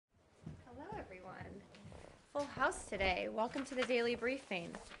Full house today. Welcome to the daily briefing.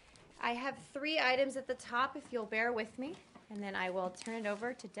 I have 3 items at the top, if you'll bear with me, and then I will turn it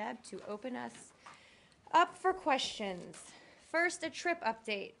over to Deb to open us up for questions. First, a trip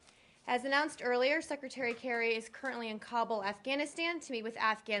update. As announced earlier, Secretary Kerry is currently in Kabul, Afghanistan, to meet with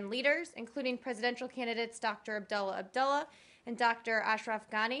Afghan leaders, including presidential candidates Dr. Abdullah Abdullah and Dr. Ashraf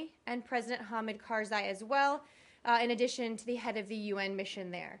Ghani, and President Hamid Karzai as well, in addition to the head of the UN mission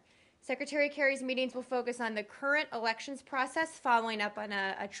there. Secretary Kerry's meetings will focus on the current elections process, following up on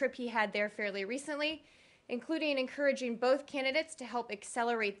a trip he had there fairly recently, including encouraging both candidates to help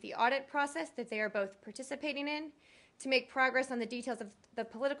accelerate the audit process that they are both participating in, to make progress on the details of the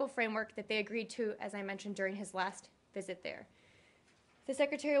political framework that they agreed to, as I mentioned, during his last visit there. The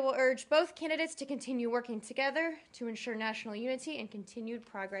Secretary will urge both candidates to continue working together to ensure national unity and continued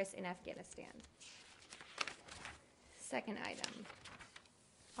progress in Afghanistan. Second item,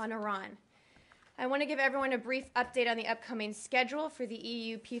 on Iran. I want to give everyone a brief update on the upcoming schedule for the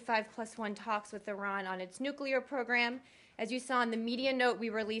EU P5+1 talks with Iran on its nuclear program. As you saw in the media note we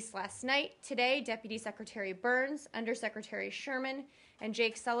released last night, today Deputy Secretary Burns, Undersecretary Sherman, and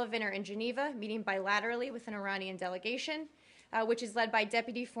Jake Sullivan are in Geneva, meeting bilaterally with an Iranian delegation, which is led by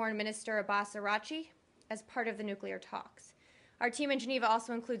Deputy Foreign Minister Abbas Araghchi, as part of the nuclear talks. Our team in Geneva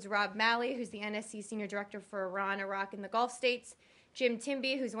also includes Rob Malley, who's the NSC Senior Director for Iran, Iraq, and the Gulf States, Jim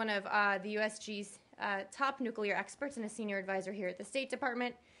Timby, who's one of the USG's top nuclear experts and a senior advisor here at the State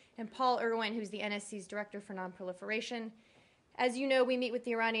Department, and Paul Irwin, who's the NSC's Director for Nonproliferation. As you know, we meet with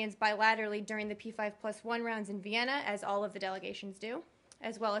the Iranians bilaterally during the P5+1 rounds in Vienna, as all of the delegations do,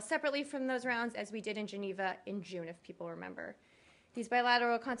 as well as separately from those rounds, as we did in Geneva in June, if people remember. These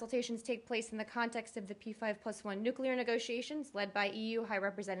bilateral consultations take place in the context of the P5+1 nuclear negotiations led by EU High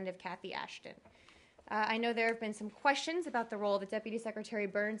Representative Cathy Ashton. I know there have been some questions about the role that Deputy Secretary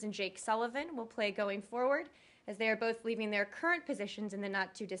Burns and Jake Sullivan will play going forward, as they are both leaving their current positions in the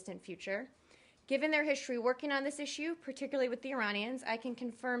not-too-distant future. Given their history working on this issue, particularly with the Iranians, I can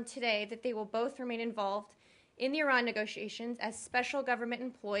confirm today that they will both remain involved in the Iran negotiations as special government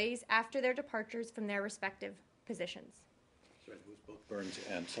employees after their departures from their respective positions. Sorry, it was both Burns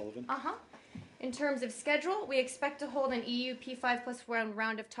and Sullivan? In terms of schedule, we expect to hold an EU P5+1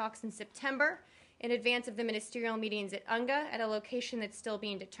 round of talks in September, in advance of the ministerial meetings at UNGA at a location that's still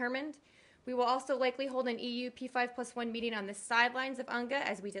being determined. We will also likely hold an EU P5+1 meeting on the sidelines of UNGA,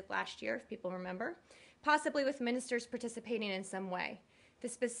 as we did last year, if people remember, possibly with ministers participating in some way. The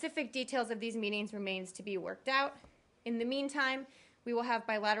specific details of these meetings remains to be worked out. In the meantime, we will have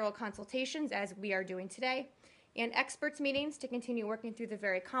bilateral consultations, as we are doing today, and experts meetings to continue working through the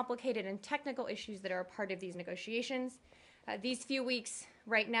very complicated and technical issues that are a part of these negotiations. These few weeks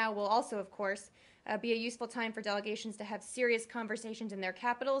right now will also, of course, be a useful time for delegations to have serious conversations in their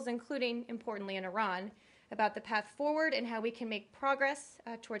capitals, including, importantly, in Iran, about the path forward and how we can make progress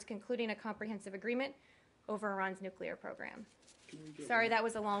towards concluding a comprehensive agreement over Iran's nuclear program. Sorry, that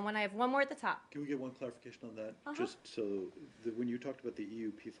was a long one. I have one more at the top. Can we get one clarification on that? Just so, when you talked about the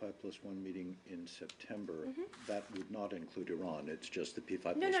EU P5+1 meeting in September, that would not include Iran. It's just the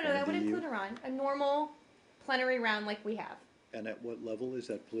P5+1. No, that would include Iran. A normal plenary round like we have. And at what level? Is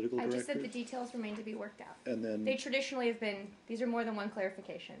that political director? I just said the details remain to be worked out. And then they traditionally have been, these are more than one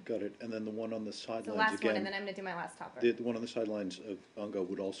clarification. Got it. And then the one on the sidelines the last again, one, and then I'm going to do my last topic. The one on the sidelines of UNGA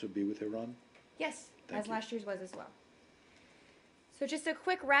would also be with Iran? Yes, Thank as you. last year's was as well. So just a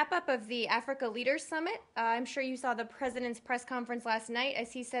quick wrap-up of the Africa Leaders Summit. I'm sure you saw the President's press conference last night.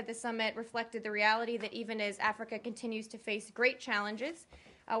 As he said, the summit reflected the reality that even as Africa continues to face great challenges,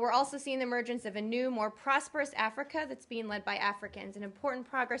 we're also seeing the emergence of a new, more prosperous Africa that's being led by Africans. And important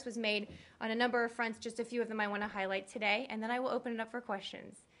progress was made on a number of fronts. Just a few of them I want to highlight today, and then I will open it up for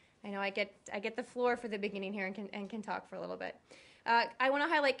questions. I know I get the floor for the beginning here and can talk for a little bit. I want to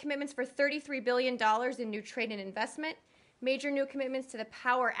highlight commitments for $33 billion in new trade and investment, major new commitments to the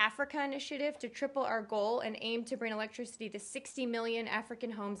Power Africa initiative to triple our goal and aim to bring electricity to 60 million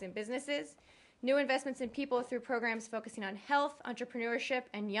African homes and businesses, new investments in people through programs focusing on health, entrepreneurship,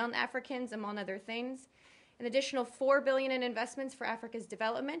 and young Africans, among other things, an additional $4 billion in investments for Africa's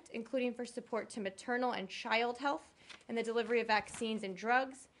development, including for support to maternal and child health and the delivery of vaccines and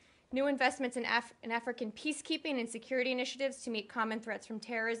drugs, new investments in African peacekeeping and security initiatives to meet common threats from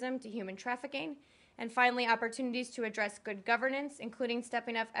terrorism to human trafficking, and finally, opportunities to address good governance, including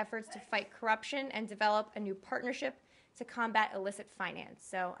stepping up efforts to fight corruption and develop a new partnership to combat illicit finance.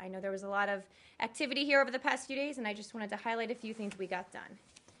 So I know there was a lot of activity here over the past few days, and I just wanted to highlight a few things we got done.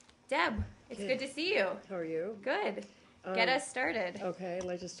 Deb, it's good to see you. How are you? Good. Get us started. Okay,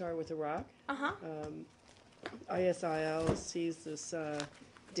 let's just start with Iraq. Uh-huh. ISIL sees this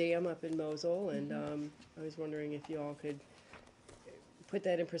dam up in Mosul, and I was wondering if you all could put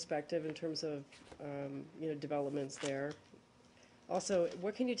that in perspective in terms of developments there. Also,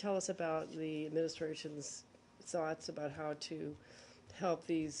 what can you tell us about the administration's thoughts about how to help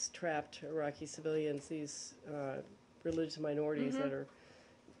these trapped Iraqi civilians, these religious minorities that are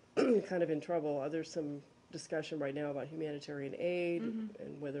kind of in trouble? There's some discussion right now about humanitarian aid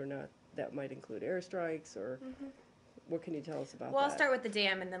and whether or not that might include airstrikes, or what can you tell us about that? Well, I'll start with the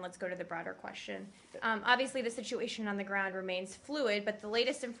dam, and then let's go to the broader question. Obviously, the situation on the ground remains fluid, but the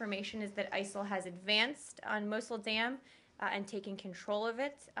latest information is that ISIL has advanced on Mosul Dam and taken control of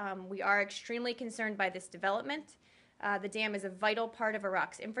it. We are extremely concerned by this development. The dam is a vital part of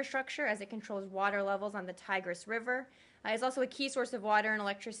Iraq's infrastructure as it controls water levels on the Tigris River. It's also a key source of water and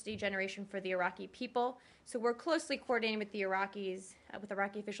electricity generation for the Iraqi people. So we're closely coordinating with the Iraqis, with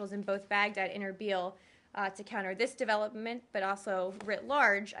Iraqi officials in both Baghdad and Erbil to counter this development, but also writ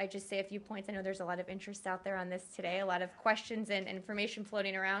large. I just say a few points. I know there's a lot of interest out there on this today, a lot of questions and information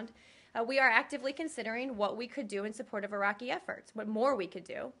floating around. We are actively considering what we could do in support of Iraqi efforts, what more we could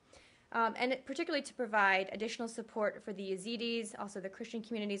do. And particularly to provide additional support for the Yazidis, also the Christian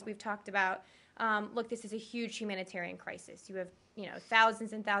communities we've talked about. Look, this is a huge humanitarian crisis. You have,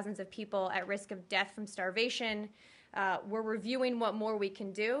 thousands and thousands of people at risk of death from starvation. We're reviewing what more we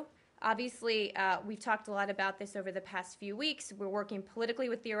can do. Obviously, we've talked a lot about this over the past few weeks. We're working politically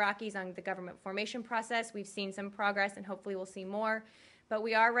with the Iraqis on the government formation process. We've seen some progress, and hopefully we'll see more. But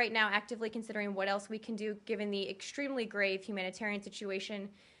we are right now actively considering what else we can do given the extremely grave humanitarian situation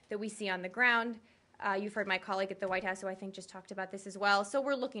that we see on the ground. You've heard my colleague at the White House, who I think just talked about this as well. So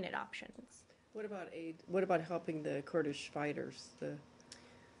we're looking at options. What about aid? What about helping the Kurdish fighters?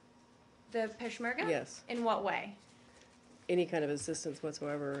 The Peshmerga? Yes. In what way? Any kind of assistance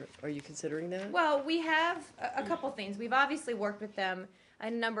whatsoever. Are you considering that? Well, we have a couple things. We've obviously worked with them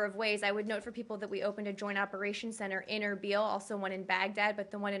in a number of ways. I would note for people that we opened a joint operations center in Erbil, also one in Baghdad,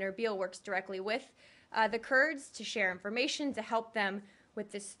 but the one in Erbil works directly with the Kurds to share information, to help them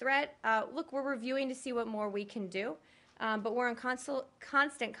with this threat. Look, we're reviewing to see what more we can do, but we're in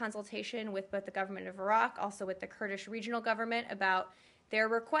constant consultation with both the government of Iraq, also with the Kurdish regional government about their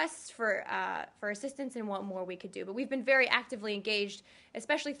requests for assistance and what more we could do. But we've been very actively engaged,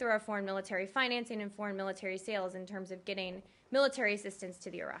 especially through our foreign military financing and foreign military sales in terms of getting military assistance to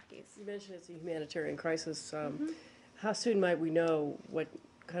the Iraqis. You mentioned it's a humanitarian crisis. How soon might we know what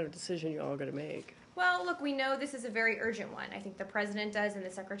kind of decision you all are going to make? Well, look, we know this is a very urgent one. I think the president does and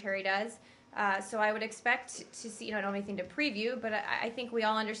the secretary does. So I would expect to see, I don't have anything to preview, but I think we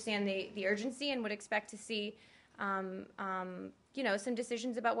all understand the urgency and would expect to see some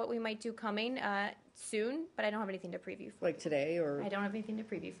decisions about what we might do coming soon, but I don't have anything to preview for Like today, or I don't have anything to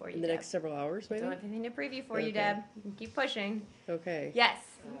preview for you, in the Deb. next several hours, maybe? I don't have anything to preview for you, Okay. Deb. You can keep pushing. Okay. Yes.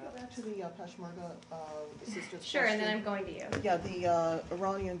 Can we go back to the Peshmerga assistance? Sure, and then question? I'm going to you. Yeah, the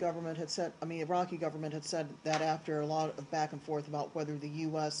Iraqi government had said that after a lot of back and forth about whether the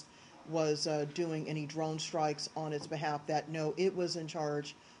U.S. was doing any drone strikes on its behalf, that no, it was in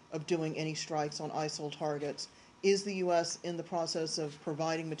charge of doing any strikes on ISIL targets. Is the U.S. in the process of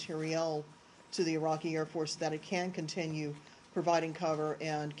providing materiel to the Iraqi Air Force that it can continue providing cover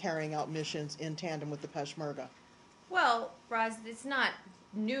and carrying out missions in tandem with the Peshmerga? Well, Roz, it's not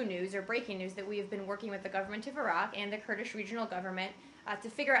new news or breaking news that we have been working with the government of Iraq and the Kurdish regional government to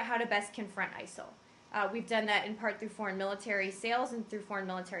figure out how to best confront ISIL. We've done that in part through foreign military sales and through foreign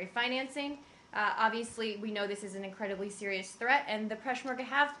military financing. Obviously, we know this is an incredibly serious threat, and the Peshmerga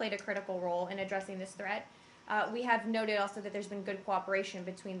have played a critical role in addressing this threat. We have noted also that there's been good cooperation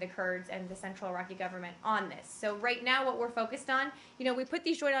between the Kurds and the central Iraqi government on this. So right now what we're focused on, we put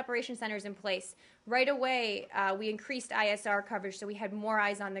these joint operation centers in place. Right away, we increased ISR coverage, so we had more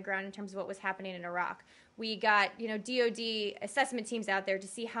eyes on the ground in terms of what was happening in Iraq. We got, DoD assessment teams out there to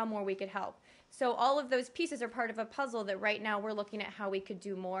see how more we could help. So all of those pieces are part of a puzzle that right now we're looking at how we could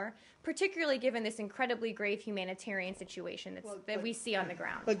do more, particularly given this incredibly grave humanitarian situation that we see on the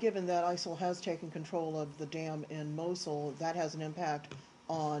ground. But given that ISIL has taken control of the dam in Mosul, that has an impact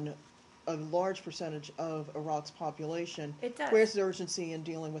on a large percentage of Iraq's population. It does. Where's the urgency in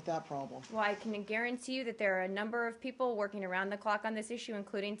dealing with that problem? Well, I can guarantee you that there are a number of people working around the clock on this issue,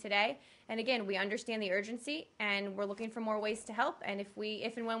 including today. And again, we understand the urgency, and we're looking for more ways to help. And if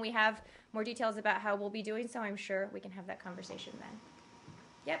and when we have more details about how we'll be doing so, I'm sure we can have that conversation then.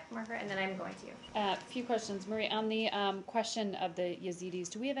 Yep, Margaret, and then I'm going to you. A few questions. Marie, on the question of the Yazidis,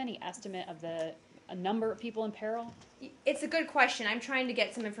 do we have any estimate of the a number of people in peril? It's a good question. I'm trying to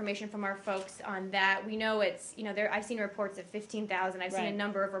get some information from our folks on that. We know it's, I've seen reports of 15,000. I've seen a Right.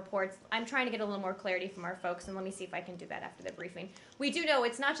 number of reports. I'm trying to get a little more clarity from our folks, and let me see if I can do that after the briefing. We do know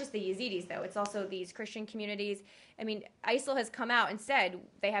it's not just the Yazidis, though. It's also these Christian communities. I mean, ISIL has come out and said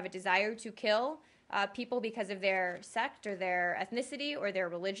they have a desire to kill people because of their sect or their ethnicity or their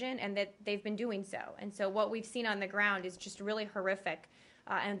religion, and that they've been doing so. And so what we've seen on the ground is just really horrific.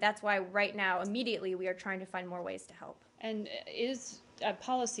 And that's why right now, immediately, we are trying to find more ways to help. And is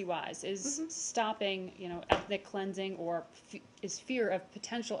policy-wise, is stopping, ethnic cleansing or is fear of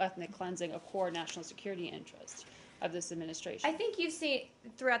potential ethnic cleansing a core national security interest of this administration? I think you've seen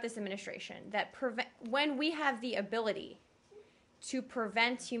throughout this administration that when we have the ability to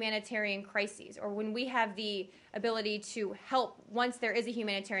prevent humanitarian crises, or when we have the ability to help once there is a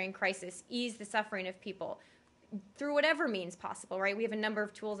humanitarian crisis, ease the suffering of people, through whatever means possible, right? We have a number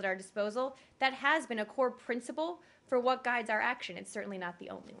of tools at our disposal. That has been a core principle for what guides our action. It's certainly not the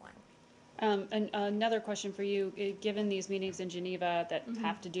only one. And another question for you, given these meetings in Geneva that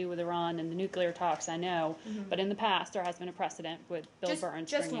have to do with Iran and the nuclear talks, I know, but in the past there has been a precedent with Bill Burns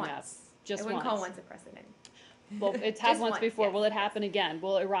just bringing once. up. Just I wouldn't once. call once a precedent. Well, it's happened once once, before. yes. Will it happen again?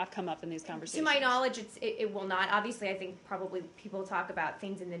 Will Iraq come up in these To conversations? my knowledge, it will not. Obviously, I think probably people talk about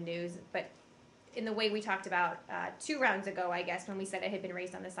things in the news, but in the way we talked about 2 rounds ago, I guess, when we said it had been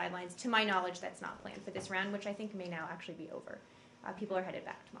raised on the sidelines, to my knowledge, that's not planned for this round, which I think may now actually be over. People are headed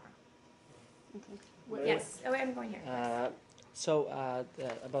back tomorrow. Okay. Yes. Oh, I'm going here.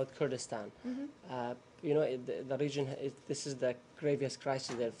 About Kurdistan, the region, this is the gravest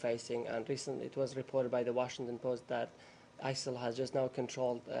crisis they're facing, and recently it was reported by the Washington Post that ISIL has just now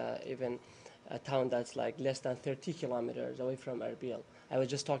controlled even a town that's like less than 30 kilometers away from Erbil. I was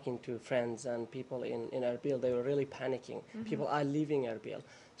just talking to friends and people in Erbil. They were really panicking. People are leaving Erbil.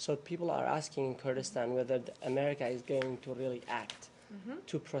 So people are asking in Kurdistan whether America is going to really act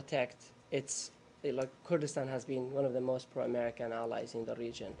to protect its, Kurdistan has been one of the most pro-American allies in the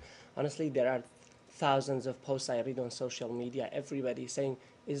region. Honestly, there are thousands of posts I read on social media, everybody saying,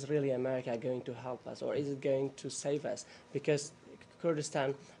 is really America going to help us, or is it going to save us? Because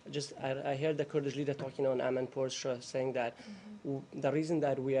Kurdistan, I heard the Kurdish leader talking on Amanpour's show saying that the reason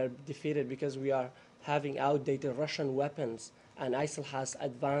that we are defeated because we are having outdated Russian weapons and ISIL has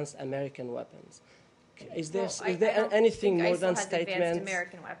advanced American weapons. Is there anything more than statements? Advanced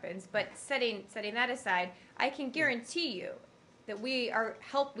American weapons, but setting that aside, I can guarantee you that we are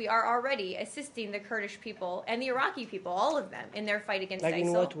already assisting the Kurdish people and the Iraqi people, all of them, in their fight against ISIL. Like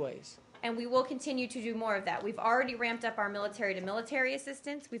in what ways? And we will continue to do more of that. We've already ramped up our military-to-military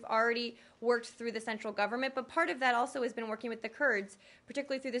assistance. We've already worked through the central government, but part of that also has been working with the Kurds,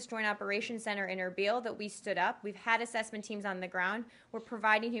 particularly through this Joint Operations Center in Erbil that we stood up. We've had assessment teams on the ground. We're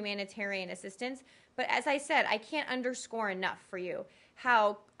providing humanitarian assistance. But as I said, I can't underscore enough for you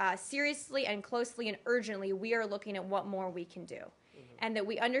how seriously and closely and urgently we are looking at what more we can do. And that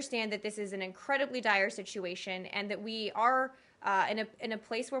we understand that this is an incredibly dire situation and that we are in a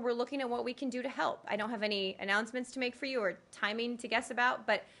place where we're looking at what we can do to help. I don't have any announcements to make for you or timing to guess about,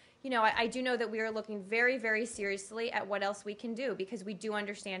 but I do know that we are looking very, very seriously at what else we can do because we do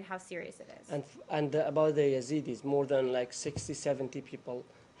understand how serious it is. And about the Yazidis, more than like 60, 70 people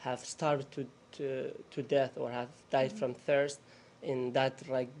have starved to death or have died from thirst in that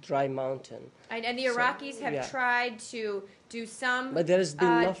dry mountain. And the Iraqis have tried to do some. But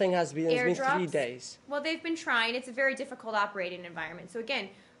nothing has been. It's been 3 days. Well, they've been trying. It's a very difficult operating environment. So again,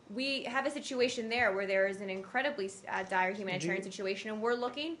 we have a situation there where there is an incredibly dire humanitarian situation, and we're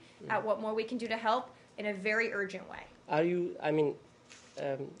looking at what more we can do to help in a very urgent way.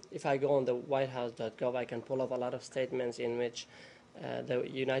 If I go on the whitehouse.gov, I can pull up a lot of statements in which the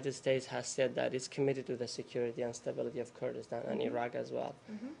United States has said that it's committed to the security and stability of Kurdistan and Iraq as well.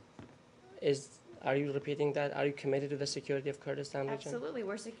 Are you repeating that? Are you committed to the security of Kurdistan region? Absolutely.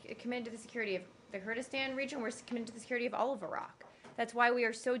 We're committed to the security of the Kurdistan region. We're committed to the security of all of Iraq. That's why we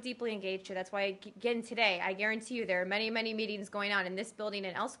are so deeply engaged here. That's why, again, today, I guarantee you there are many, many meetings going on in this building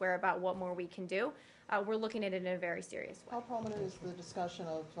and elsewhere about what more we can do. We're looking at it in a very serious way. How prominent is the discussion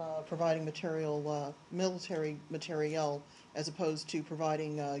of providing military materiel, as opposed to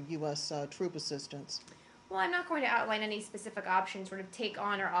providing U.S. troop assistance? Well, I'm not going to outline any specific options, sort of take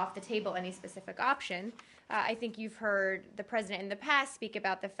on or off the table any specific option. I think you've heard the president in the past speak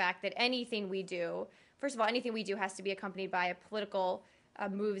about the fact that anything we do, first of all, anything we do has to be accompanied by a political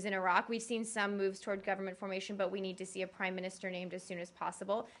moves in Iraq. We've seen some moves toward government formation, but we need to see a prime minister named as soon as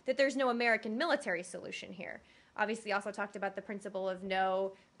possible. That there's no American military solution here. Obviously, also talked about the principle of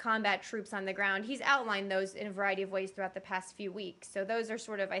no combat troops on the ground. He's outlined those in a variety of ways throughout the past few weeks. So those are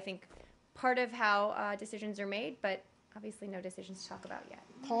sort of, I think, part of how decisions are made, but obviously no decisions to talk about yet.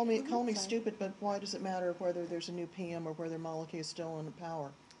 Call me stupid, but why does it matter whether there's a new PM or whether Maliki is still in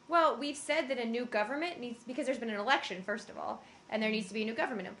power? Well, we've said that a new government needs, because there's been an election, first of all, and there needs to be a new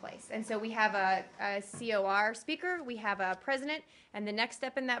government in place. And so we have a COR speaker, we have a president, and the next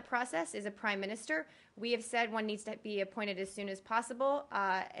step in that process is a prime minister. We have said one needs to be appointed as soon as possible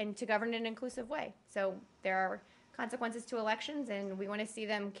and to govern in an inclusive way. So there are consequences to elections, and we want to see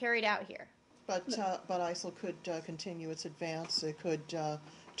them carried out here. But ISIL could continue its advance. It could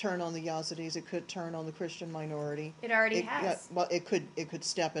turn on the Yazidis. It could turn on the Christian minority. It already has. Yeah, well, it could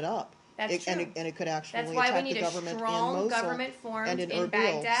step it up. That's true. And it could actually That's why attack we need the a government strong in Mosul government formed and in in Erbil.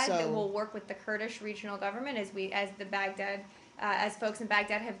 Baghdad that So- will work with the Kurdish regional government as folks in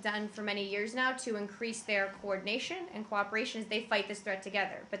Baghdad have done for many years now to increase their coordination and cooperation as they fight this threat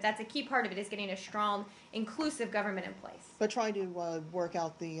together. But that's a key part of it, is getting a strong, inclusive government in place. But trying to work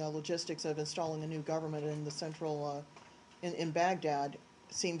out the logistics of installing a new government in the central, in Baghdad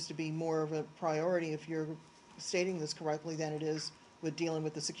seems to be more of a priority, if you're stating this correctly, than it is with dealing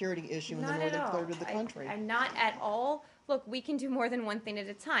with the security issue in the Not at northern all. third of the country. And not at all. Look, we can do more than one thing at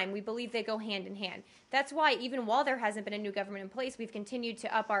a time. We believe they go hand in hand. That's why, even while there hasn't been a new government in place, we've continued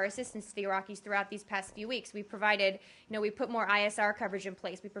to up our assistance to the Iraqis throughout these past few weeks. We provided, we put more ISR coverage in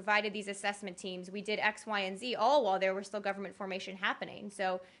place. We provided these assessment teams. We did X, Y, and Z, all while there was still government formation happening.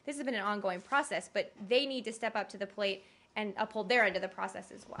 So this has been an ongoing process, but they need to step up to the plate and uphold their end of the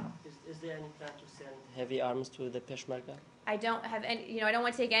process as well. Is there any plan to send heavy arms to the Peshmerga? I don't have any, I don't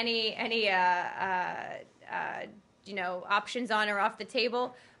want to take any options on or off the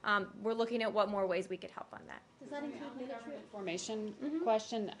table. We're looking at what more ways we could help on that. Does that include military formation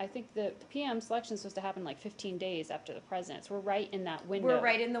question? I think the PM selection is supposed to happen like 15 days after the president. So we're right in that window. We're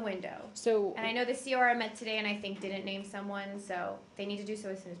right in the window. So, And I know the COR met today and I think didn't name someone, so they need to do so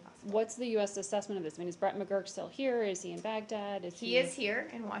as soon as possible. what's the U.S. assessment of this? I mean, is Brett McGurk still here? Is he in Baghdad? He is here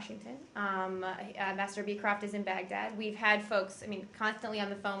in Washington. Ambassador Beecroft is in Baghdad. We've had folks, constantly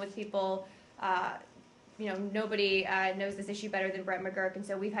on the phone with people. Nobody knows this issue better than Brett McGurk, and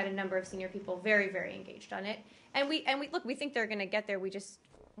so we've had a number of senior people very, very engaged on it. And we think they're going to get there. We just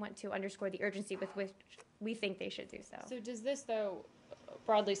want to underscore the urgency with which we think they should do so. So does this, though,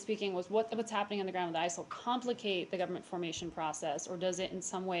 broadly speaking, what's happening on the ground with ISIL complicate the government formation process, or does it in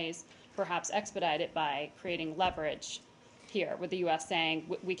some ways perhaps expedite it by creating leverage here with the U.S.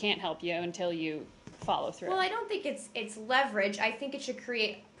 saying, we can't help you until you follow through? Well, I don't think it's leverage. I think it should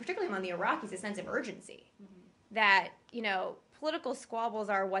create, particularly among the Iraqis, a sense of urgency. That, political squabbles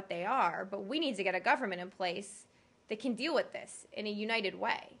are what they are, but we need to get a government in place that can deal with this in a united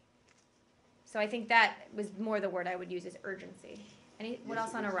way. So I think that was more the word I would use, is urgency. What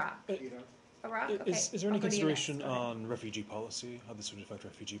else on Iraq? Iraq? Okay. Is there any I'll go to you next. consideration Go ahead. on refugee policy? How this would affect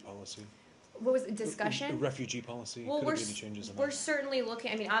refugee policy? What was the discussion? Refugee policy. Well, Could we're there be any changes in we're that? certainly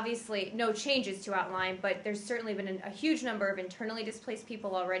looking. Obviously, no changes to outline, but there's certainly been a huge number of internally displaced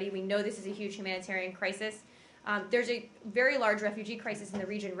people already. We know this is a huge humanitarian crisis. There's a very large refugee crisis in the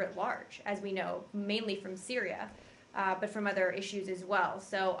region writ large, as we know, mainly from Syria, but from other issues as well.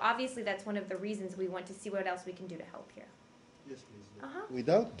 So obviously, that's one of the reasons we want to see what else we can do to help here. Yes, please.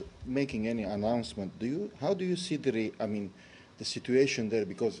 Without making any announcement, how do you see the situation there?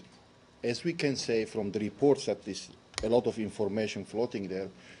 Because, as we can say from the reports, that there's a lot of information floating there,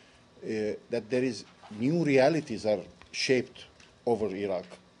 that there is new realities are shaped over Iraq,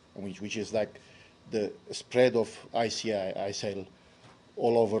 which is like the spread of ISIL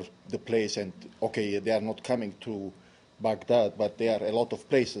all over the place. And okay, they are not coming to Baghdad, but they are a lot of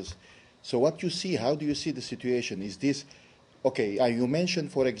places. So what you see, how do you see the situation? Is this okay? You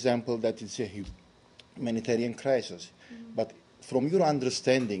mentioned, for example, that it's a humanitarian crisis, but from your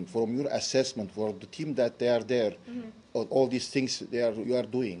understanding, from your assessment, for the team that they are there, all these things you are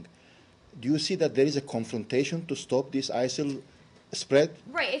doing, do you see that there is a confrontation to stop this ISIL spread?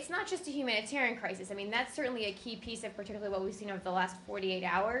 Right. It's not just a humanitarian crisis. That's certainly a key piece of particularly what we've seen over the last 48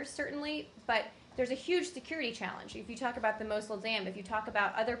 hours, certainly. But there's a huge security challenge. If you talk about the Mosul Dam, if you talk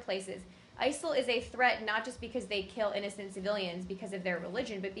about other places, ISIL is a threat not just because they kill innocent civilians because of their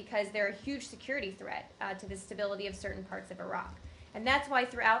religion, but because they're a huge security threat to the stability of certain parts of Iraq. And that's why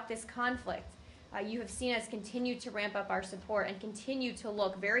throughout this conflict, you have seen us continue to ramp up our support and continue to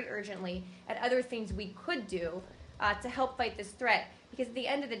look very urgently at other things we could do to help fight this threat. Because at the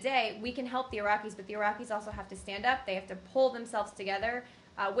end of the day, we can help the Iraqis, but the Iraqis also have to stand up. They have to pull themselves together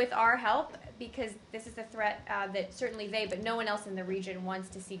with our help, because this is a threat that certainly they, but no one else in the region wants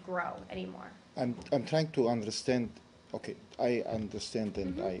to see grow anymore. I'm trying to understand. Okay, I understand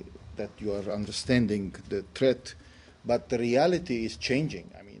that you are understanding the threat, but the reality is changing.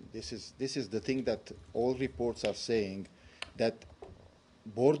 This is the thing that all reports are saying, that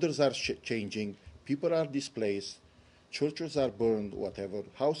borders are changing, people are displaced, churches are burned, whatever,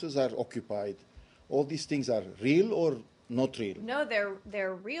 houses are occupied. All these things are real or not real? No,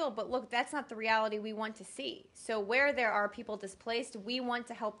 they're real, but look, that's not the reality we want to see. So where there are people displaced, we want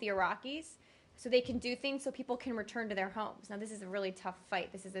to help the Iraqis so they can do things so people can return to their homes. Now, this is a really tough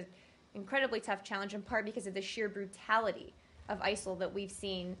fight. This is an incredibly tough challenge, in part because of the sheer brutality of ISIL that we've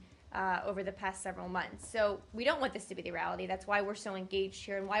seen over the past several months. So we don't want this to be the reality. That's why we're so engaged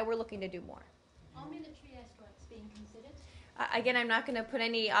here and why we're looking to do more. Are military airstrikes being considered? Again, I'm not going to put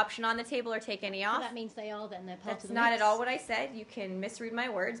any option on the table or take any off. So that means they are then, they're part That's of the not mix. at all what I said. You can misread my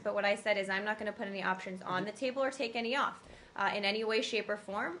words, but what I said is I'm not going to put any options on the table or take any off in any way, shape, or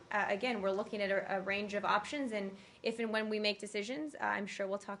form. Again, we're looking at a range of options, and if and when we make decisions, I'm sure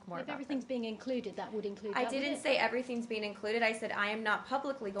we'll talk more If about everything's them. being included, that would include I that, would didn't it? say everything's being included. I said I am not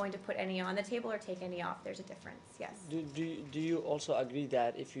publicly going to put any on the table or take any off. There's a difference, yes. Do you also agree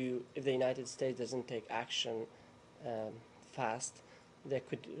that if the United States doesn't take action fast,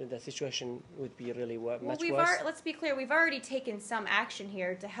 the situation would be really much worse? Let's be clear. We've already taken some action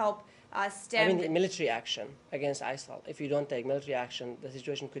here to help stem. I mean, the military action against ISIL. If you don't take military action, the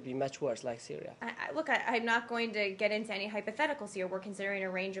situation could be much worse, like Syria. I'm not going to get into any hypotheticals here. We're considering a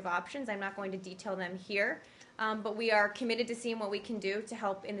range of options. I'm not going to detail them here. But we are committed to seeing what we can do to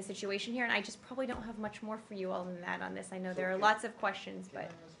help in the situation here. And I just probably don't have much more for you other than that on this. I know there are lots of questions,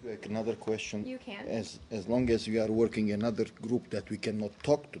 but Like another question. You can. As long as we are working in another group that we cannot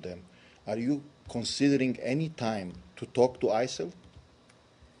talk to them, are you considering any time to talk to ISIL?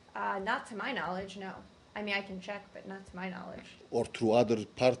 not to my knowledge, no. I mean, I can check, but not to my knowledge. Or through other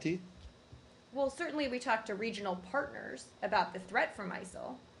party? Well, certainly we talk to regional partners about the threat from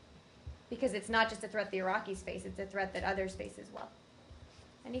ISIL, because it's not just a threat the Iraqis face, it's a threat that others face as well.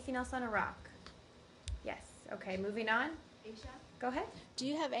 Anything else on Iraq? Yes. Okay, moving on. Aisha? Go ahead. Do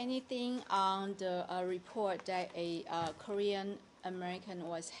you have anything on the report that a Korean American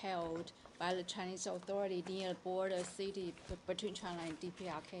was held by the Chinese authority near the border city between China and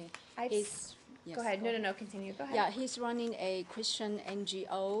DPRK? Yes, Go ahead. No, continue. Go ahead. Yeah, he's running a Christian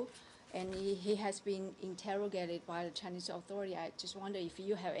NGO, and he has been interrogated by the Chinese authority. I just wonder if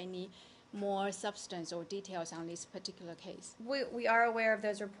you have any more substance or details on this particular case. We are aware of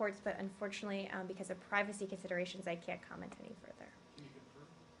those reports, but unfortunately, because of privacy considerations, I can't comment any further.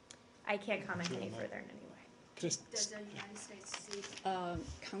 I can't comment any further in any way. Does the United States seek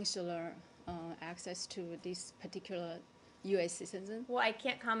consular access to this particular U.S. citizen? Well, I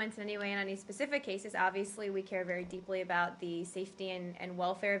can't comment in any way on any specific cases. Obviously, we care very deeply about the safety and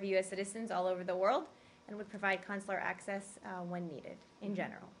welfare of U.S. citizens all over the world and would provide consular access when needed in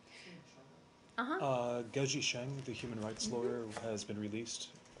general. Gao Zhisheng, the human rights lawyer, has been released.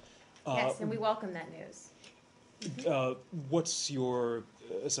 Yes, and we welcome that news. What's your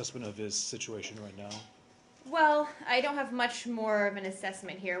assessment of his situation right now? Well, I don't have much more of an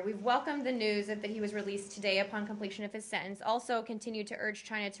assessment here. We've welcomed the news that he was released today upon completion of his sentence. Also continue to urge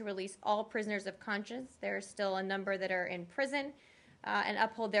China to release all prisoners of conscience. There are still a number that are in prison and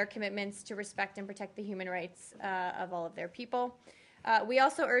uphold their commitments to respect and protect the human rights of all of their people. We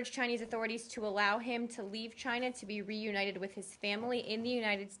also urge Chinese authorities to allow him to leave China to be reunited with his family in the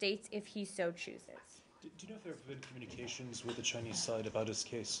United States if he so chooses. Do you know if there have been communications with the Chinese side about his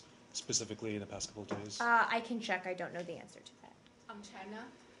case, specifically in the past couple of days? I can check. I don't know the answer to that. On China?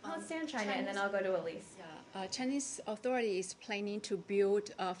 Let's stay on China, and then I'll go to Elise. Chinese authorities planning to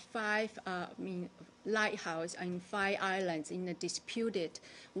build 5 lighthouse in 5 islands in the disputed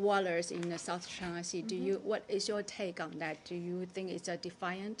waters in the South China Sea. What is your take on that? Do you think it's a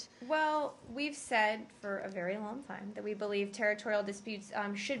defiant? Well, we've said for a very long time that we believe territorial disputes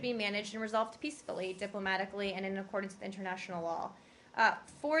should be managed and resolved peacefully, diplomatically, and in accordance with international law.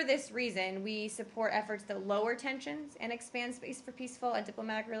 For this reason, we support efforts that lower tensions and expand space for peaceful and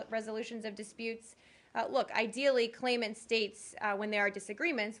diplomatic resolutions of disputes. Look, ideally, claimant states, when there are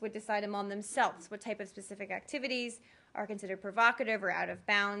disagreements, would decide among themselves what type of specific activities are considered provocative or out of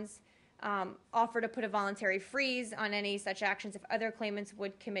bounds, offer to put a voluntary freeze on any such actions if other claimants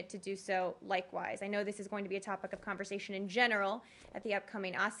would commit to do so likewise. I know this is going to be a topic of conversation in general at the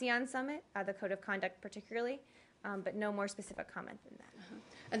upcoming ASEAN summit, the Code of Conduct particularly. But no more specific comment than that.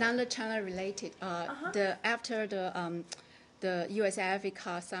 Another China-related, after the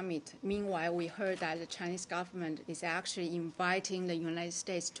U.S.-Africa summit, meanwhile, we heard that the Chinese government is actually inviting the United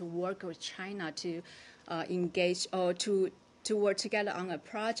States to work with China to engage or to work together on a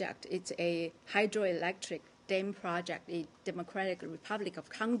project. It's a hydroelectric dam project in Democratic Republic of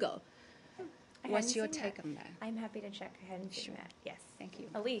Congo. What's your take on that? I'm happy to check. I hadn't seen that. Yes. Thank Thank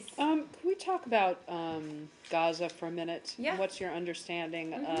you. Elise. Can we talk about Gaza for a minute? Yeah. What's your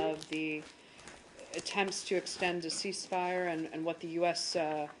understanding of the attempts to extend a ceasefire and what the U.S.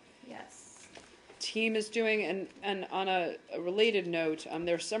 Yes. team is doing? And on a related note,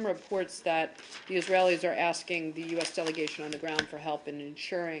 there are some reports that the Israelis are asking the U.S. delegation on the ground for help in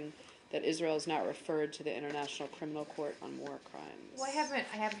ensuring that Israel is not referred to the International Criminal Court on war crimes. Well, I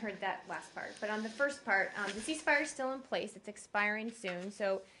haven't heard that last part, but on the first part, the ceasefire is still in place. It's expiring soon.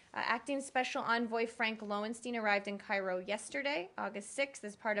 So, Acting Special Envoy Frank Lowenstein arrived in Cairo yesterday, August 6th,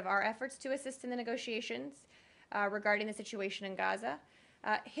 as part of our efforts to assist in the negotiations regarding the situation in Gaza.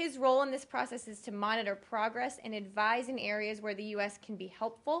 His role in this process is to monitor progress and advise in areas where the U.S. can be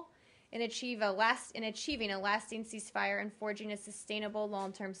helpful in achieving a lasting ceasefire and forging a sustainable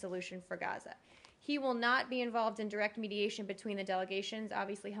long-term solution for Gaza. He will not be involved in direct mediation between the delegations.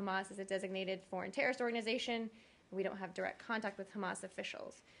 Obviously, Hamas is a designated foreign terrorist organization. We don't have direct contact with Hamas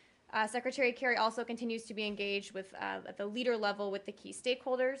officials. Secretary Kerry also continues to be engaged with at the leader level with the key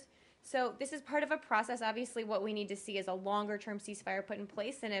stakeholders. So this is part of a process. Obviously, what we need to see is a longer-term ceasefire put in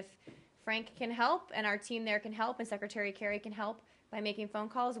place. And if Frank can help and our team there can help and Secretary Kerry can help by making phone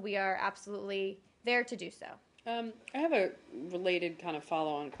calls, we are absolutely there to do so. I have a related kind of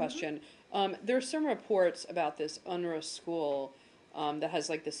follow-on question. There are some reports about this UNRWA school that has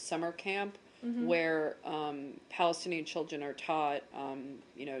like this summer camp where Palestinian children are taught,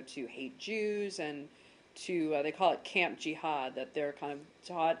 to hate Jews and to, they call it Camp Jihad, that they're kind of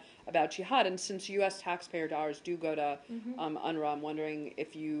taught about jihad. And since U.S. taxpayer dollars do go to UNRWA, I'm wondering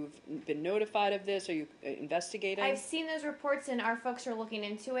if you've been notified of this. Are you investigating? I've seen those reports, and our folks are looking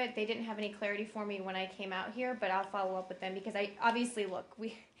into it. They didn't have any clarity for me when I came out here, but I'll follow up with them because I obviously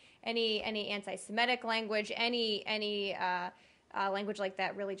any anti-Semitic language, any language like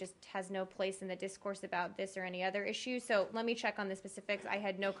that really just has no place in the discourse about this or any other issue. So let me check on the specifics. I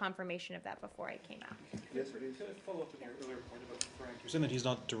had no confirmation of that before I came out. Yes, please. Can I follow up with your earlier point about Frank? You're saying that he's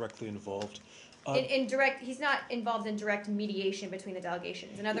not directly involved. He's not involved in direct mediation between the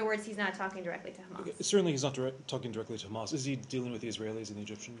delegations. In other words, he's not talking directly to Hamas. Okay, certainly, he's not talking directly to Hamas. Is he dealing with the Israelis and the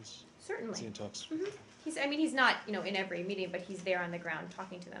Egyptians? Certainly. Is he in talks? He's not, in every meeting, but he's there on the ground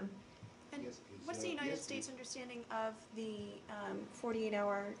talking to them. And what's the United States understanding of the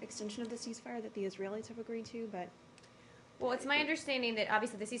 48-hour extension of the ceasefire that the Israelis have agreed to? Well, it's my understanding that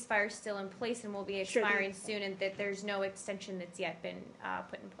obviously the ceasefire is still in place and will be expiring soon, and that there's no extension that's yet been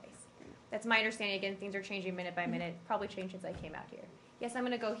put in place. That's my understanding. Again, things are changing minute by minute. Probably changed since I came out here. Yes, I'm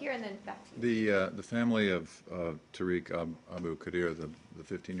going to go here and then back to you. The family of Tariq Abu Qadir, the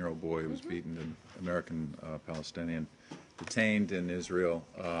 15-year-old boy who was beaten, an American Palestinian, detained in Israel,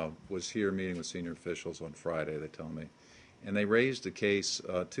 was here meeting with senior officials on Friday, they tell me. And they raised a case,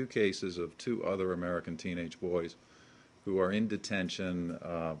 two cases of two other American teenage boys who are in detention,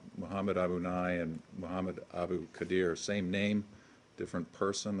 Muhammad Abu Nai and Muhammad Abu Qadir, same name, different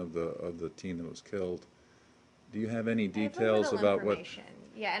person of the teen that was killed. Do you have any details about what?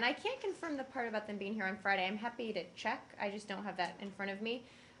 Yeah, and I can't confirm the part about them being here on Friday. I'm happy to check. I just don't have that in front of me.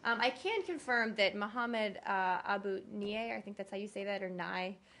 I can confirm that Muhammad Abu Nieh, I think that's how you say that, or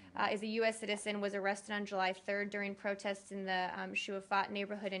Nai, is a U.S. citizen, was arrested on July 3rd during protests in the Shuafat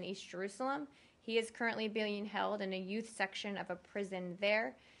neighborhood in East Jerusalem. He is currently being held in a youth section of a prison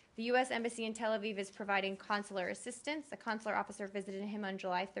there. The U.S. Embassy in Tel Aviv is providing consular assistance. A consular officer visited him on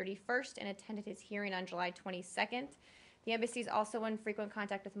July 31st and attended his hearing on July 22nd. The embassy is also in frequent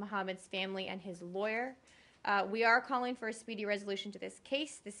contact with Muhammad's family and his lawyer. We are calling for a speedy resolution to this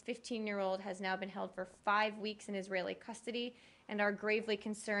case. This 15-year-old has now been held for 5 weeks in Israeli custody and are gravely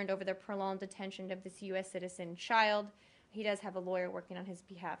concerned over the prolonged detention of this U.S. citizen child. He does have a lawyer working on his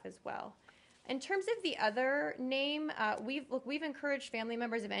behalf as well. In terms of the other name, we've encouraged family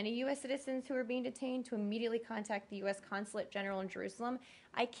members of any U.S. citizens who are being detained to immediately contact the U.S. Consulate General in Jerusalem.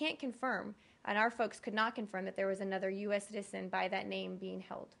 I can't confirm, and our folks could not confirm, that there was another U.S. citizen by that name being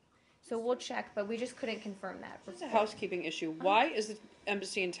held. So we'll check, but we just couldn't confirm that. It's a housekeeping issue. Why is the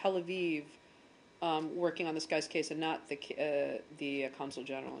embassy in Tel Aviv working on this guy's case and not the Consul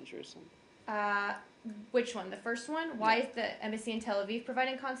General in Jerusalem? Which one? The first one? Why is the embassy in Tel Aviv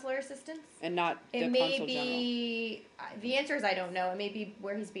providing consular assistance? And not the Consul General? The answer is I don't know. It may be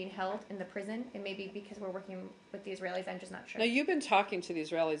where he's being held in the prison. It may be because we're working with the Israelis. I'm just not sure. Now, you've been talking to the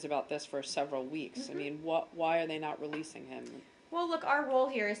Israelis about this for several weeks. I mean, why are they not releasing him? Well, look, our role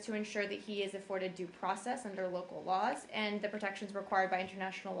here is to ensure that he is afforded due process under local laws and the protections required by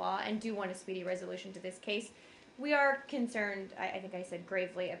international law, and do want a speedy resolution to this case. We are concerned, I think I said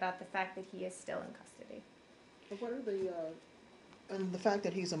gravely, about the fact that he is still in custody. What are and the fact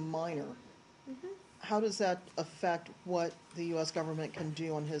that he's a minor, how does that affect what the U.S. government can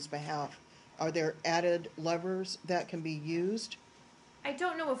do on his behalf? Are there added levers that can be used? I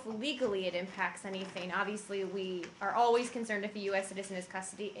don't know if legally it impacts anything. Obviously, we are always concerned if a U.S. citizen is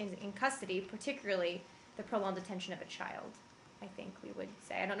in custody, particularly the prolonged detention of a child, I think we would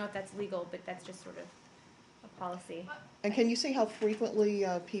say. I don't know if that's legal, but that's just sort of a policy. And can you see how frequently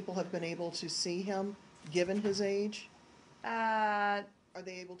people have been able to see him, given his age? Are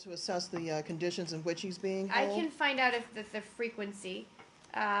they able to assess the conditions in which he's being held? I can find out if the frequency.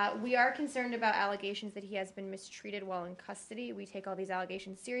 We are concerned about allegations that he has been mistreated while in custody. We take all these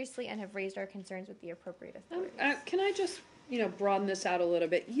allegations seriously and have raised our concerns with the appropriate authorities. Can I just, broaden this out a little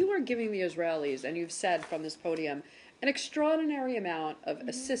bit? You are giving the Israelis, and you've said from this podium, an extraordinary amount of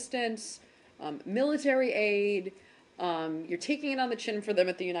assistance, military aid. You're taking it on the chin for them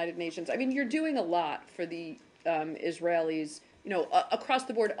at the United Nations. I mean, you're doing a lot for the Israelis, across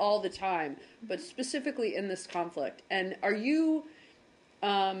the board all the time, but specifically in this conflict. And are you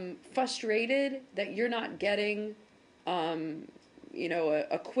frustrated that you're not getting,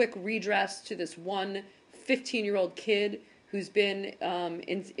 a quick redress to this one 15-year-old kid who's been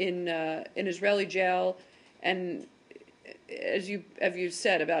in Israeli jail, and as you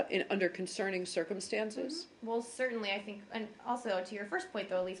said, under concerning circumstances? Well, certainly, I think, and also to your first point,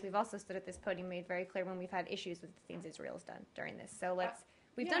 though, Elise, we've also stood at this podium, made very clear when we've had issues with the things Israel's done during this. So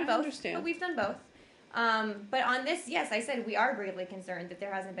we've done both. Understand. But we've done both. But on this, yes, I said we are gravely concerned that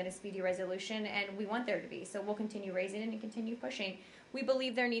there hasn't been a speedy resolution, and we want there to be. So we'll continue raising it and continue pushing. We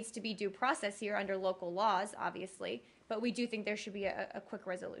believe there needs to be due process here under local laws, obviously, but we do think there should be a quick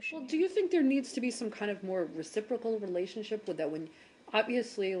resolution. Well, do you think there needs to be some kind of more reciprocal relationship with that? When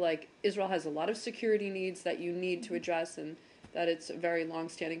obviously, Israel has a lot of security needs that you need to address, and that it's a very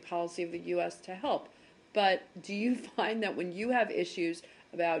long-standing policy of the U.S. to help. But do you find that when you have issues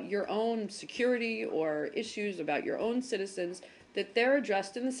about your own security or issues about your own citizens, that they're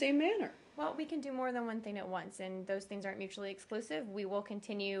addressed in the same manner? Well, we can do more than one thing at once, and those things aren't mutually exclusive. We will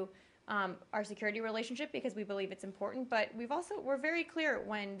continue our security relationship because we believe it's important, but we're very clear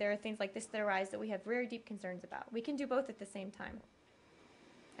when there are things like this that arise that we have very deep concerns about. We can do both at the same time,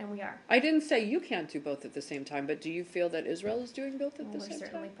 and we are. I didn't say you can't do both at the same time, but do you feel that Israel is doing both at the same time? We're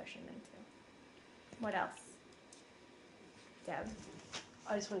certainly pushing them to. What else? Deb?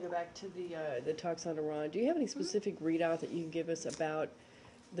 I just want to go back to the talks on Iran. Do you have any specific readout that you can give us about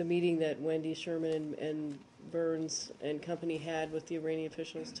the meeting that Wendy Sherman and Burns and company had with the Iranian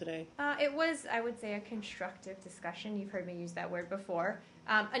officials today? It was, I would say, a constructive discussion. You've heard me use that word before.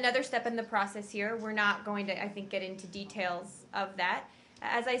 Another step in the process here. We're not going to, I think, get into details of that.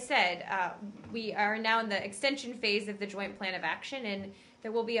 As I said, we are now in the extension phase of the Joint Plan of Action, and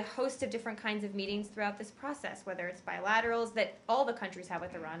there will be a host of different kinds of meetings throughout this process, whether it's bilaterals that all the countries have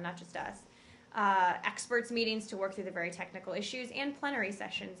with Iran, not just us, experts meetings to work through the very technical issues, and plenary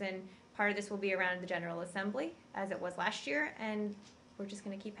sessions. And part of this will be around the General Assembly, as it was last year, and we're just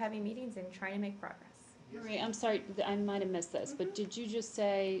going to keep having meetings and trying to make progress. Marie, I'm sorry, I might have missed this, but did you just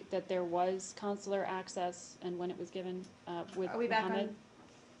say that there was consular access and when it was given with Are we back Mohammed? on?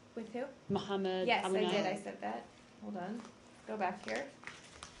 With who? Mohammed. Yes, Abunimah? I did. I said that. Hold on. Go back here.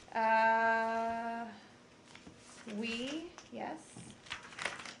 Yes.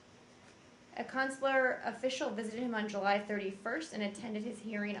 A consular official visited him on July 31st and attended his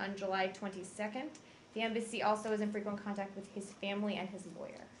hearing on July 22nd. The embassy also is in frequent contact with his family and his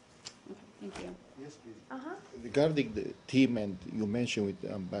lawyer. Okay, thank you. Yes, please. Uh-huh. Regarding the team, and you mentioned with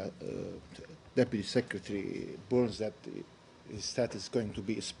Deputy Secretary Burns that his status is going to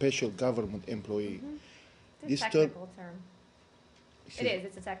be a special government employee. It's a This technical term. Excuse It me? is.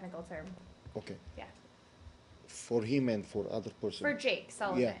 It's a technical term. Okay. Yeah. For him and for other persons. For Jake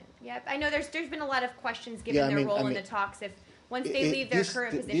Sullivan. Yeah. Yep. I know there's been a lot of questions given Yeah, I their mean- role I in mean, the talks. If once they leave their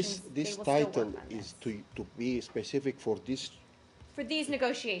current positions, this they will title still work on is this. to be specific for this, For these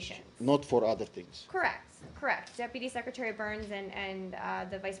negotiations. not for other things. Correct. Deputy Secretary Burns and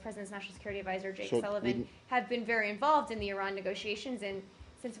the Vice President's National Security Advisor, Jake So Sullivan, we- have been very involved in the Iran negotiations. And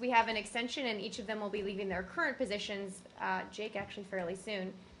since we have an extension and each of them will be leaving their current positions, Jake actually fairly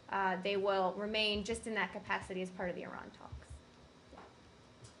soon, they will remain just in that capacity as part of the Iran talks.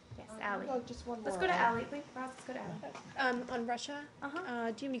 Yes, Allie. Oh, just one Let's more. go to Allie. Wait, Ross, let's go to Allie. On Russia,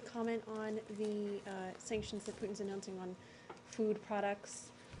 Uh-huh. do you have any comment on the sanctions that Putin's announcing on food products?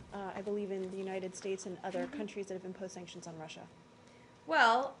 I believe in the United States and other countries that have imposed sanctions on Russia.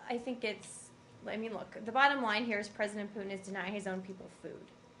 Well, I think look, the bottom line here is President Putin is denying his own people food.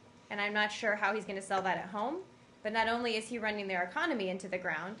 And I'm not sure how he's going to sell that at home, but not only is he running their economy into the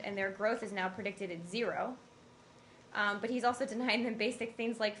ground, and their growth is now predicted at 0, but he's also denying them basic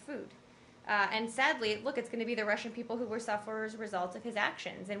things like food. And sadly, look, it's going to be the Russian people who will suffer as a result of his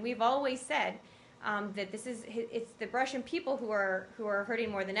actions. And we've always said that it's the Russian people who are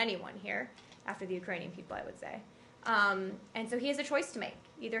hurting more than anyone here, after the Ukrainian people, I would say. And so he has a choice to make.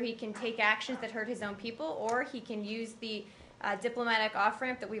 Either he can take actions that hurt his own people, or he can use the diplomatic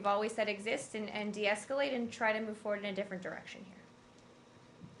off-ramp that we've always said exists and de-escalate and try to move forward in a different direction here.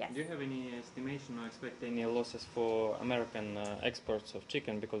 Yes. Do you have any estimation or expect any losses for American exports of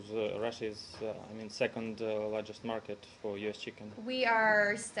chicken, because Russia is, second largest market for U.S. chicken? We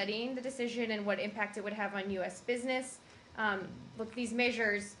are studying the decision and what impact it would have on U.S. business. Look, these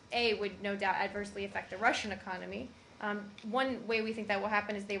measures, would no doubt adversely affect the Russian economy. One way we think that will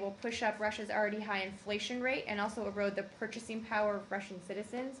happen is they will push up Russia's already high inflation rate and also erode the purchasing power of Russian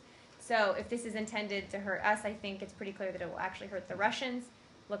citizens. So if this is intended to hurt us, I think it's pretty clear that it will actually hurt the Russians.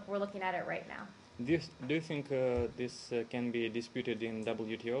 Look, we're looking at it right now. Do you think this can be disputed in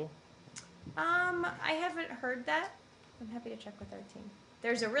WTO? I haven't heard that. I'm happy to check with our team.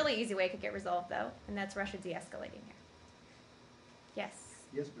 There's a really easy way it could get resolved, though, and that's Russia de-escalating here. Yes.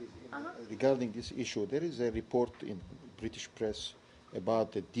 Yes, please. Regarding this issue, there is a report in British press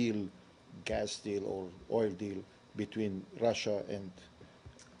about a deal, gas deal or oil deal between Russia and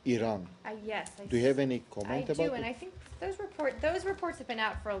Iran. Yes. Do you have any comment about it? I do, and I think those reports have been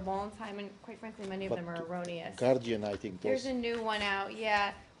out for a long time, and quite frankly, many of them are erroneous. Guardian, I think. There's a new one out,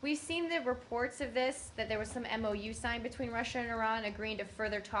 yeah. We've seen the reports of this, that there was some MOU signed between Russia and Iran agreeing to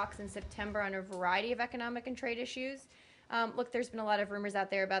further talks in September on a variety of economic and trade issues. Look, there's been a lot of rumors out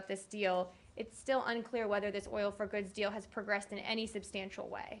there about this deal. It's still unclear whether this oil for goods deal has progressed in any substantial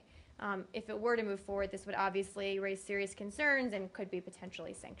way. If it were to move forward, this would obviously raise serious concerns and could be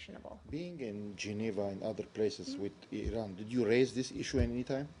potentially sanctionable. Being in Geneva and other places with Iran, did you raise this issue at any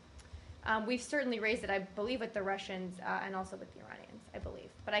time? We've certainly raised it, I believe, with the Russians and also with the Iranians, I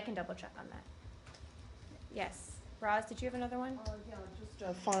believe. But I can double check on that. Yes. Roz, did you have another one? Yeah, just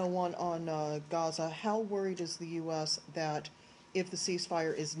a final one on Gaza. How worried is the U.S. that if the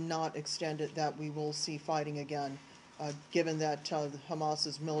ceasefire is not extended, that we will see fighting again, given that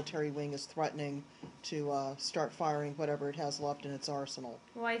Hamas's military wing is threatening to start firing whatever it has left in its arsenal?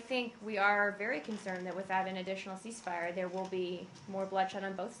 Well, I think we are very concerned that without an additional ceasefire, there will be more bloodshed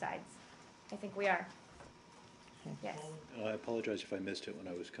on both sides. I think we are. Yes. I apologize if I missed it when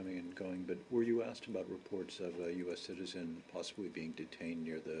I was coming and going, but were you asked about reports of a U.S. citizen possibly being detained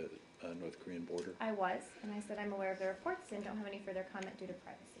near the North Korean border? I was, and I said I'm aware of the reports and don't have any further comment due to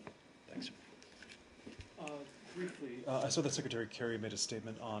privacy. Thanks. Briefly, I saw that Secretary Kerry made a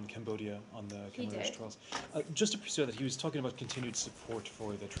statement on Cambodia on the Cambodian did. trials. Just to pursue that, he was talking about continued support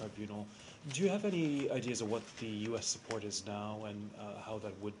for the tribunal. Do you have any ideas of what the U.S. support is now and how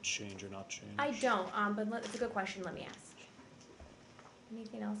that would change or not change? I don't, but it's a good question. Let me ask.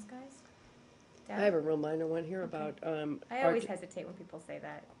 Anything else, guys? Deb? I have a real minor one here about. I always hesitate when people say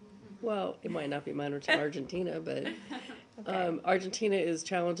that. Well, it might not be minor to Argentina, but Okay. Argentina is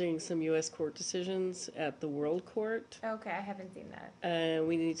challenging some U.S. court decisions at the World Court. Okay, I haven't seen that. And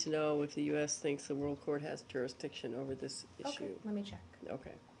we need to know if the U.S. thinks the World Court has jurisdiction over this issue. Okay, let me check.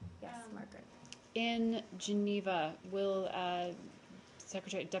 Okay. Yes, Margaret. In Geneva, will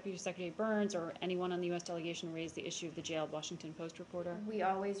Deputy Secretary Burns or anyone on the U.S. delegation raise the issue of the jailed Washington Post reporter? We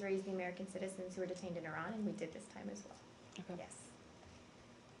always raise the American citizens who are detained in Iran, and we did this time as well. Okay. Yes.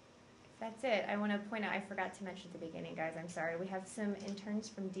 That's it. I want to point out, I forgot to mention at the beginning, guys, I'm sorry. We have some interns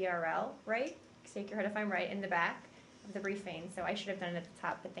from DRL, right? Shake your head if I'm right, in the back of the briefing. So I should have done it at the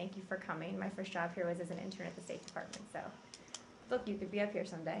top, but thank you for coming. My first job here was as an intern at the State Department, so look, you could be up here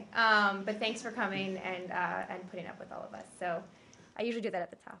someday. But thanks for coming and putting up with all of us. So I usually do that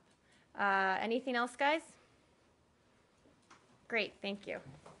at the top. Anything else, guys? Great, thank you.